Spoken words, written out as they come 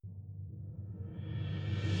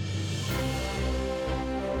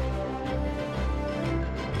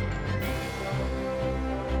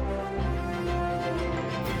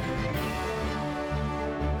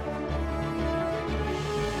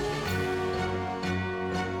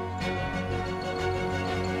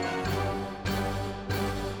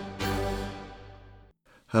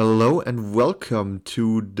Hello and welcome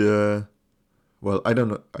to the I don't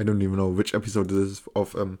know, I don't even know which episode this is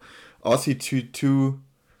of RC22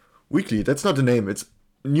 Weekly. That's not the name. It's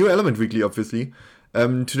New Element Weekly, obviously.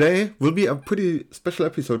 Today will be a pretty special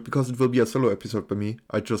episode because it will be a solo episode by me.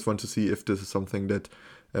 I just want to see if this is something that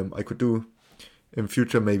I could do in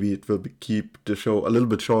future. Maybe it will keep the show a little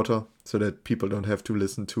bit shorter so that people don't have to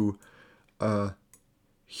listen to a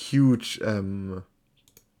huge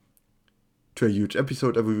to a huge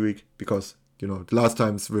episode every week, because the last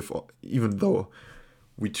times, with even though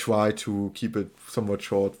we try to keep it somewhat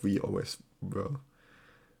short, we always were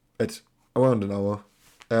at around an hour.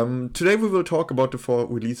 Today we will talk about the 4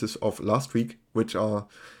 releases of last week, which are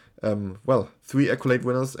 3 accolade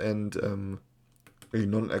winners and a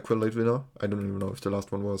non-accolade winner. I don't even know if the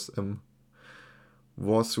last one was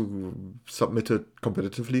submitted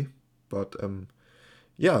competitively, but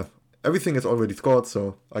yeah, everything is already scored,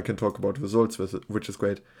 so I can talk about results, which is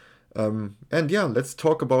great. And yeah, let's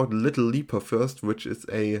talk about Little Leaper first, which is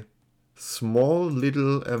a small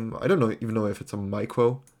little, I don't even know if it's a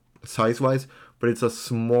micro size-wise, but it's a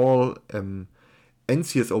small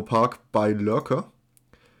NCSO park by Lurker.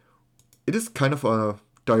 It is kind of a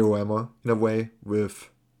diorama in a way, with,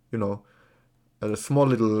 a small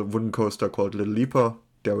little wooden coaster called Little Leaper.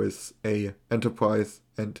 There is a Enterprise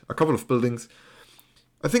and a couple of buildings.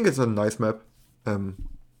 I think it's a nice map. Some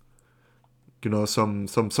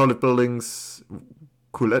solid buildings,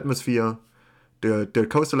 cool atmosphere. The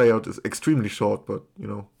coaster layout is extremely short, but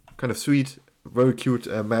kind of sweet, very cute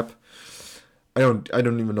map. I don't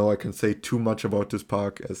even know I can say too much about this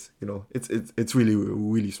park, as it's really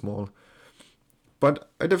really small. But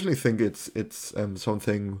I definitely think it's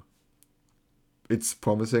something. It's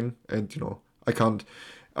promising, and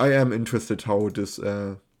I am interested how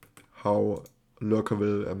Lurker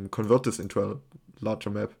will convert this into a larger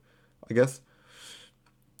map, I guess.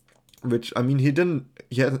 Which, I mean, hadn't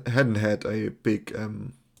had a big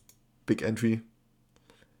entry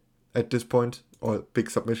at this point, or big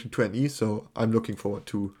submission to NE, so I'm looking forward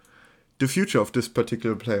to the future of this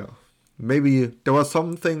particular player. Maybe there are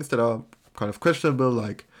some things that are kind of questionable,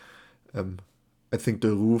 like I think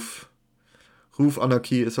the roof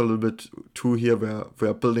anarchy is a little bit true here,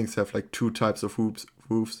 where buildings have like 2 types of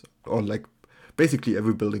roofs, or like basically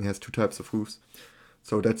every building has 2 types of roofs.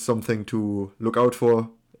 So that's something to look out for.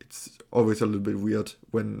 It's always a little bit weird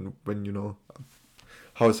when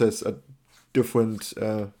house has a different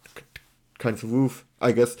kinds of roof.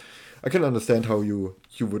 I guess I can understand how you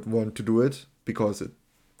would want to do it, because it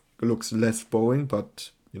looks less boring, but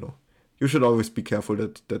you should always be careful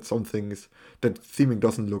that some things, that theming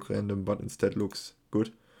doesn't look random but instead looks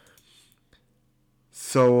good.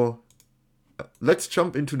 So let's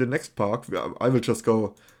jump into the next park. I will just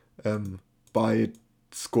go by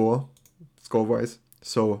score wise.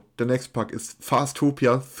 So the next park is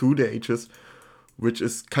Fastopia Through the Ages, which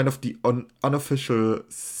is kind of the unofficial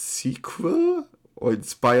sequel, or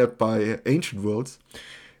inspired by Ancient Worlds.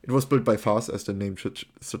 It was built by Fast, as the name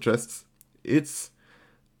suggests. It's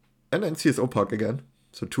an NCSO park again,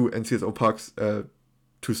 so 2 NCSO parks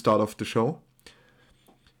to start off the show.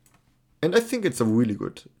 And I think it's a really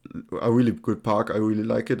good park. I really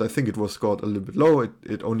like it. I think it was scored a little bit low.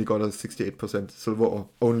 It only got a 68% silver, or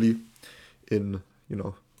only in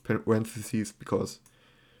parentheses, because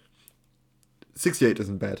 68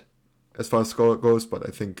 isn't bad as far as score goes, but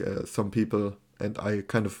I think some people, and I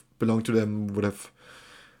kind of belong to them, would have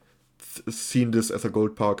seen this as a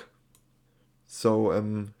gold park. So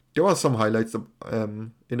there are some highlights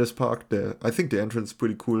in this park. I think the entrance is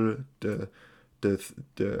pretty cool. The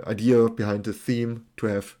idea behind the theme, to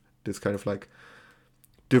have this kind of like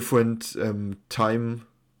different time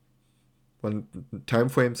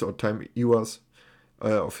frames or time eras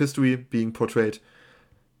of history being portrayed.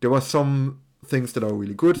 There are some things that are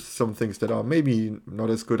really good, some things that are maybe not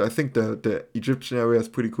as good. I think the Egyptian area is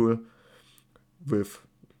pretty cool, with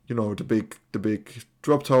the big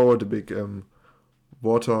drop tower, the big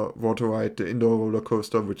water ride, the indoor roller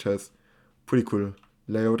coaster, which has pretty cool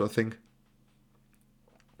layout, I think,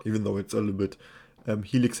 even though it's a little bit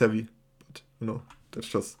helix heavy, but that's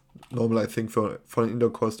just normal, I think, for an indoor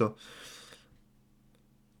coaster.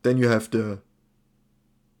 Then you have the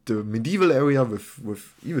medieval area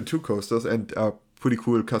with even 2 coasters, and a pretty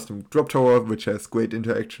cool custom drop tower, which has great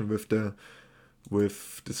interaction with the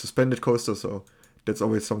suspended coaster, so that's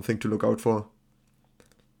always something to look out for.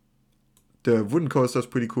 The wooden coaster is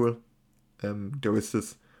pretty cool. There is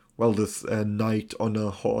this knight on a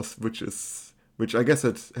horse, which I guess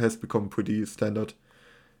it has become pretty standard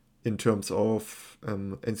in terms of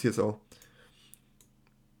NCSO.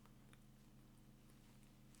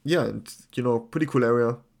 yeah, and, pretty cool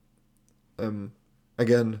area. Um,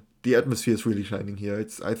 Again, the atmosphere is really shining here.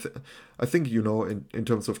 I think, in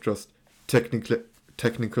terms of just technical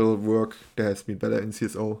technical work, there has been better in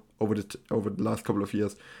CSO over the last couple of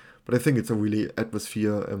years. But I think it's a really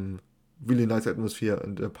nice atmosphere,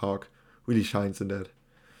 and the park really shines in that.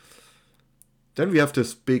 Then we have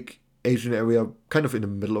this big Asian area, kind of in the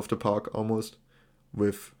middle of the park almost,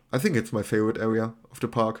 with, I think it's my favorite area of the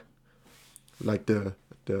park. Like the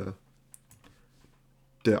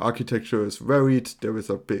the architecture is varied. There is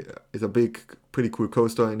a big, pretty cool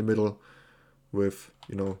coaster in the middle with,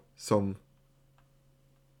 some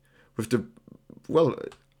with the well,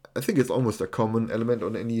 I think it's almost a common element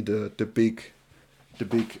on any the big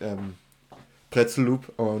pretzel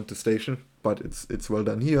loop around the station, but it's well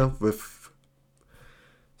done here with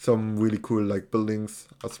some really cool like buildings,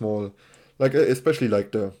 a small, like especially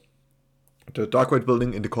like the dark white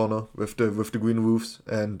building in the corner with the green roofs,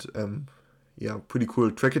 and yeah, pretty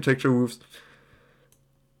cool architecture roofs.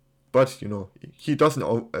 But he doesn't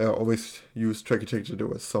always use architecture. There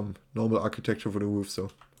was some normal architecture for the roof, so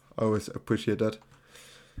I always appreciate that.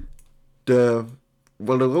 The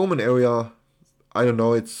the Roman area, I don't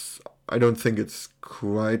know. I don't think it's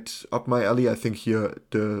quite up my alley. I think here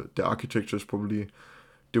the architecture is probably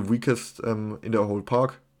the weakest in the whole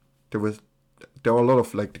park. There was there are a lot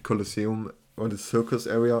of like the Colosseum or the circus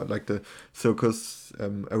area, like the circus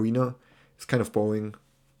arena. It's kind of boring,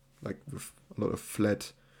 like with a lot of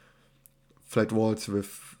flat walls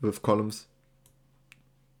with columns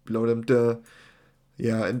below them.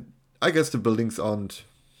 Yeah, and I guess the buildings aren't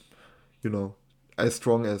you know as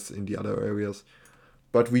strong as in the other areas,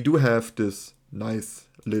 but we do have this nice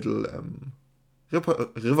little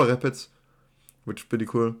river rapids, which is pretty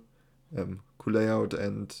cool. Cool layout,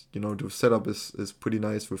 and the setup is pretty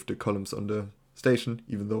nice with the columns on the station,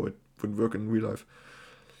 even though it wouldn't work in real life.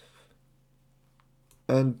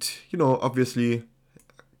 And obviously,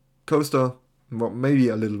 coaster, maybe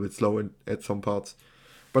a little bit slow at some parts,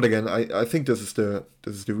 but again, I think this is the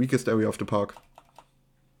weakest area of the park.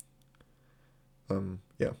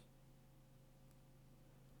 Yeah,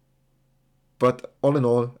 but all in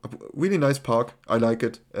all, a really nice park. I like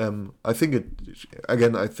it. I think it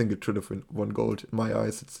should have won gold in my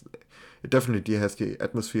eyes. It definitely has the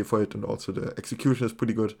atmosphere for it, and also the execution is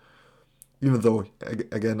pretty good. Even though,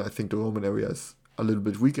 again, I think the Roman area is a little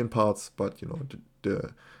bit weak in parts, but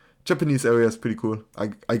the Japanese area is pretty cool.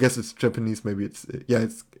 I guess it's Japanese. Maybe it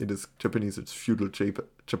is Japanese. It's feudal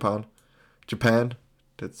Japan.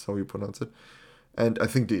 That's how you pronounce it. And I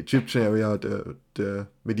think the Egyptian area, the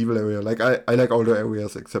medieval area, like I like all the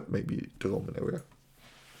areas except maybe the Roman area.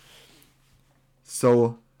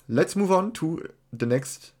 So let's move on to the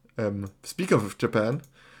next. Speaker of Japan,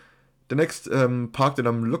 the next park that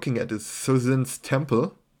I'm looking at is Sozin's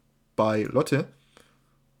Temple by Lotte,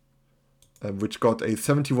 which got a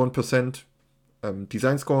 71%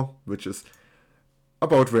 design score, which is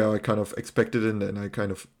about where I kind of expected it, and I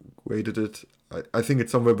kind of rated it. I think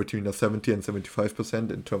it's somewhere between a 70 and 75%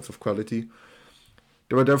 in terms of quality.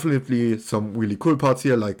 There were definitely some really cool parts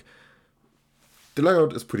here, like the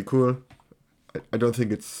layout is pretty cool. I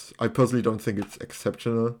personally don't think it's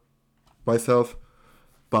exceptional myself,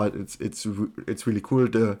 but it's really cool.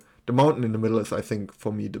 The mountain in the middle is, I think,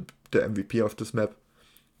 for me the MVP of this map.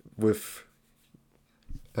 With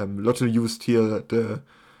Lotte used here the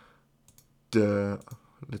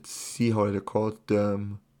let's see how they're called,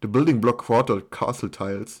 the building block quarter castle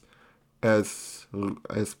tiles as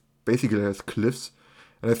basically as cliffs,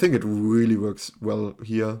 and I think it really works well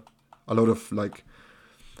here. A lot of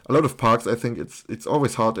parks, I think it's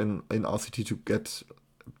always hard in RCT to get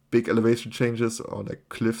big elevation changes or like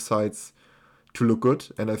cliff sides to look good,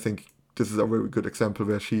 and I think this is a very good example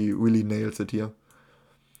where she really nails it here.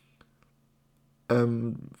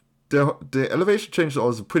 The elevation change is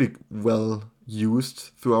also pretty well used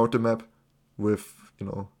throughout the map, with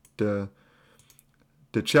the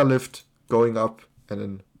chairlift going up, and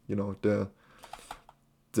then the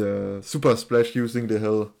super splash using the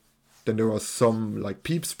hill. Then there are some like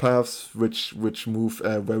peeps paths which move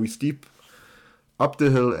very steep up the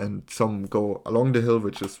hill, and some go along the hill,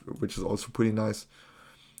 which is also pretty nice.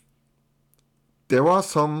 There are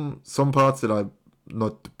some parts that I'm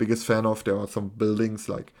not the biggest fan of. There are some buildings,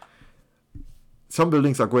 like some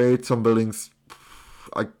buildings are great, some buildings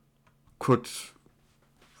I could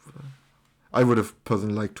I would have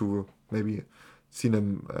personally liked to maybe seen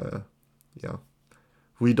them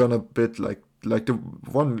redone a bit, like the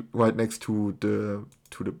one right next to the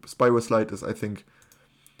spiral slide is, I think,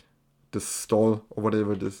 the stall or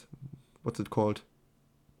whatever it is. What's it called?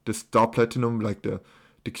 The Star Platinum, like the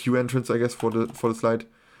queue entrance, I guess, for the slide.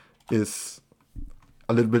 is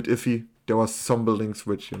a little bit iffy. There are some buildings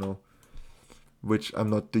which which I'm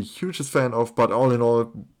not the hugest fan of, but all in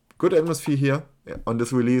all, good atmosphere here on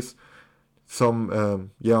this release. Some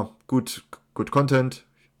good content.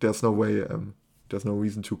 There's no way, there's no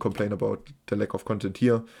reason to complain about the lack of content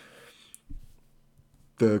here.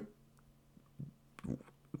 The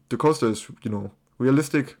coaster is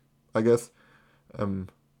realistic, I guess.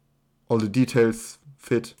 All the details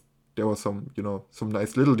fit. There were some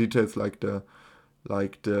nice little details like the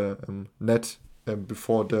net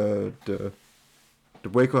before the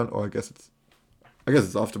brake run, or I guess it's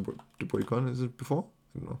after the brake run. Is it before?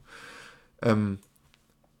 I don't know.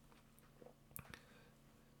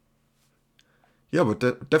 Yeah,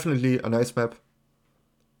 but definitely a nice map.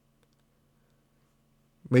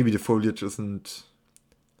 Maybe the foliage isn't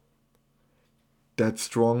that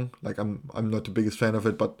strong. Like I'm not the biggest fan of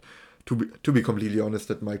it, but to be completely honest,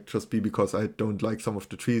 that might just be because I don't like some of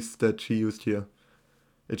the trees that she used here.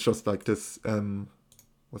 It's just like this.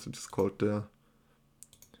 What's it just called?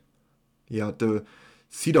 The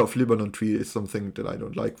Cedar of Lebanon tree is something that I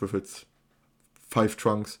don't like with its 5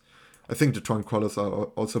 trunks. I think the trunk colors are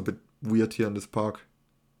also a bit weird here in this park.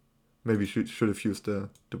 Maybe should have used the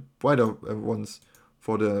wider ones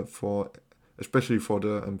especially for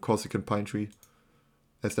the Corsican pine tree,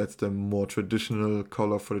 as that's the more traditional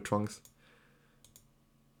color for the trunks.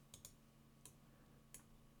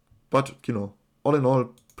 But all in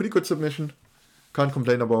all, pretty good submission. Can't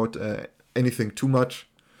complain about anything too much.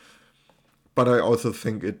 But I also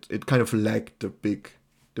think it kind of lacked the big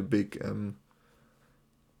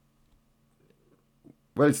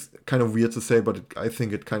well, it's kind of weird to say, but I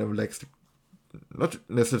think it kind of lacks not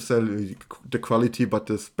necessarily the quality, but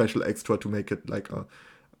the special extra to make it like a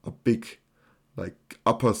big, like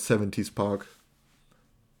upper 70s park.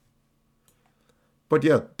 But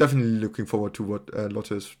yeah, definitely looking forward to what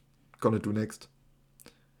Lotte is gonna do next.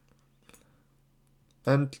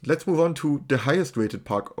 And let's move on to the highest rated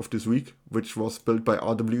park of this week, which was built by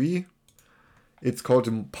RWE. It's called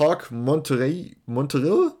the Park Monterrey.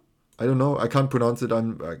 I don't know. I can't pronounce it.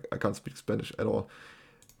 I can't speak Spanish at all.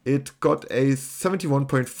 It got a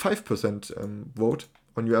 71.5% vote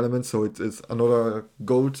on New Elements, so it is another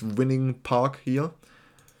gold-winning park here.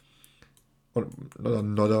 Or not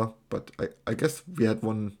another, but I guess we had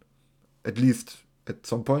one at least at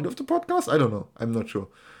some point of the podcast. I don't know. I'm not sure.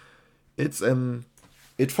 It's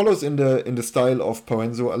it follows in the style of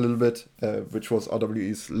Parenzo a little bit, which was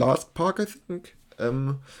RWE's last park, I think.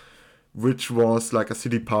 Which was like a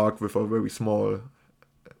city park with a very small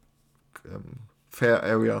fair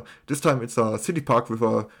area. This time it's a city park with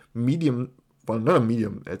a medium, well, not a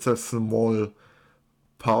medium, it's a small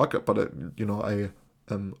park, but a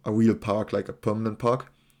real park, like a permanent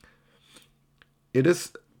park. It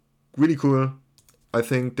is really cool. I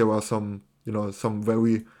think there are some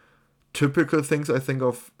very typical things I think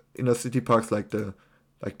of inner city parks, like the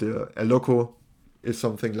El Loco is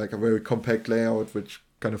something like a very compact layout, which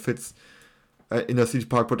kind of fits inner city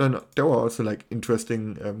park. But then there were also like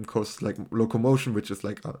interesting coasts like Locomotion, which is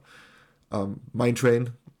like a mine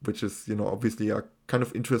train, which is obviously a kind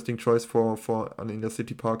of interesting choice for an inner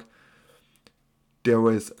city park. There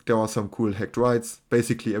are some cool hacked rides.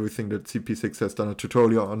 Basically everything that CP6 has done a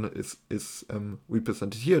tutorial on is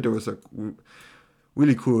represented here. There was a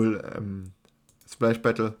really cool splash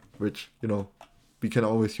battle, which we can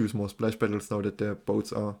always use more splash battles now that the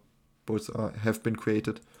boats have been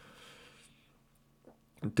created.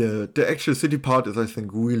 The actual city part is, I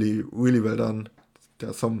think, really, really well done.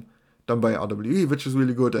 There's some done by RWE, which is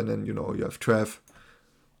really good, and then you have Trev's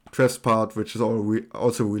part, which is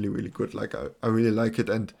also really, really good. Like I really like it,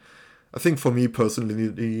 and I think for me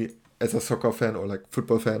personally, as a soccer fan or like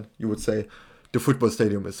football fan, you would say the football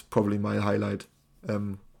stadium is probably my highlight.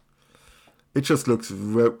 It just looks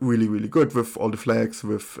really, really good with all the flags,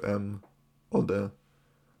 with all the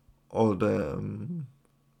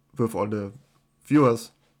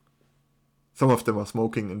viewers. Some of them are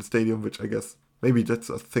smoking in the stadium, which I guess maybe that's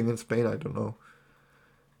a thing in Spain. I don't know.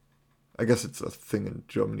 I guess it's a thing in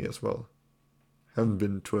Germany as well. Haven't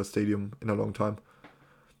been to a stadium in a long time.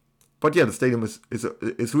 But yeah, the stadium is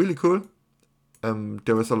really cool.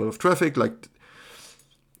 There is a lot of traffic. Like,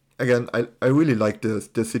 again, I really like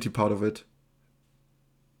the city part of it.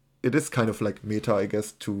 It is kind of like meta, I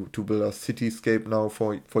guess, to build a cityscape now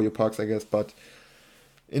for your parks, I guess. But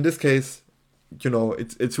in this case,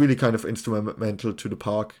 it's really kind of instrumental to the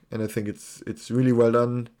park, and I think it's really well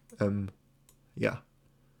done. Yeah.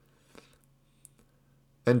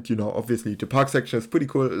 And obviously the park section is pretty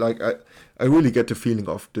cool. Like I really get the feeling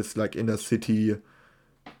of this like inner city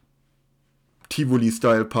Tivoli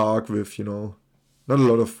style park with not not a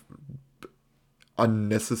lot of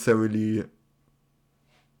unnecessarily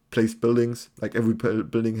placed buildings. Like every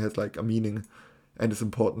building has like a meaning and is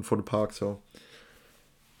important for the park. So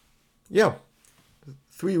yeah,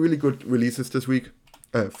 3 really good releases this week.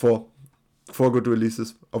 4 good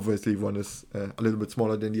releases. Obviously, one is a little bit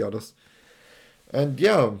smaller than the others. And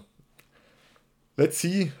yeah, let's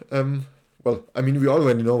see. Well, I mean, we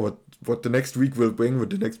already know what the next week will bring.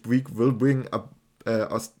 What the next week will bring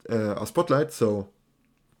a spotlight. So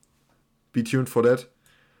be tuned for that.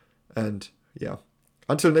 And yeah,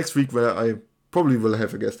 until next week, where I probably will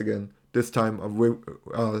have a guest again. This time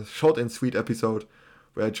a short and sweet episode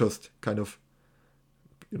where I just kind of,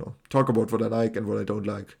 talk about what I like and what I don't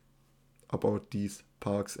like about these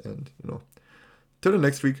parks. And, till the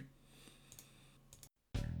next week.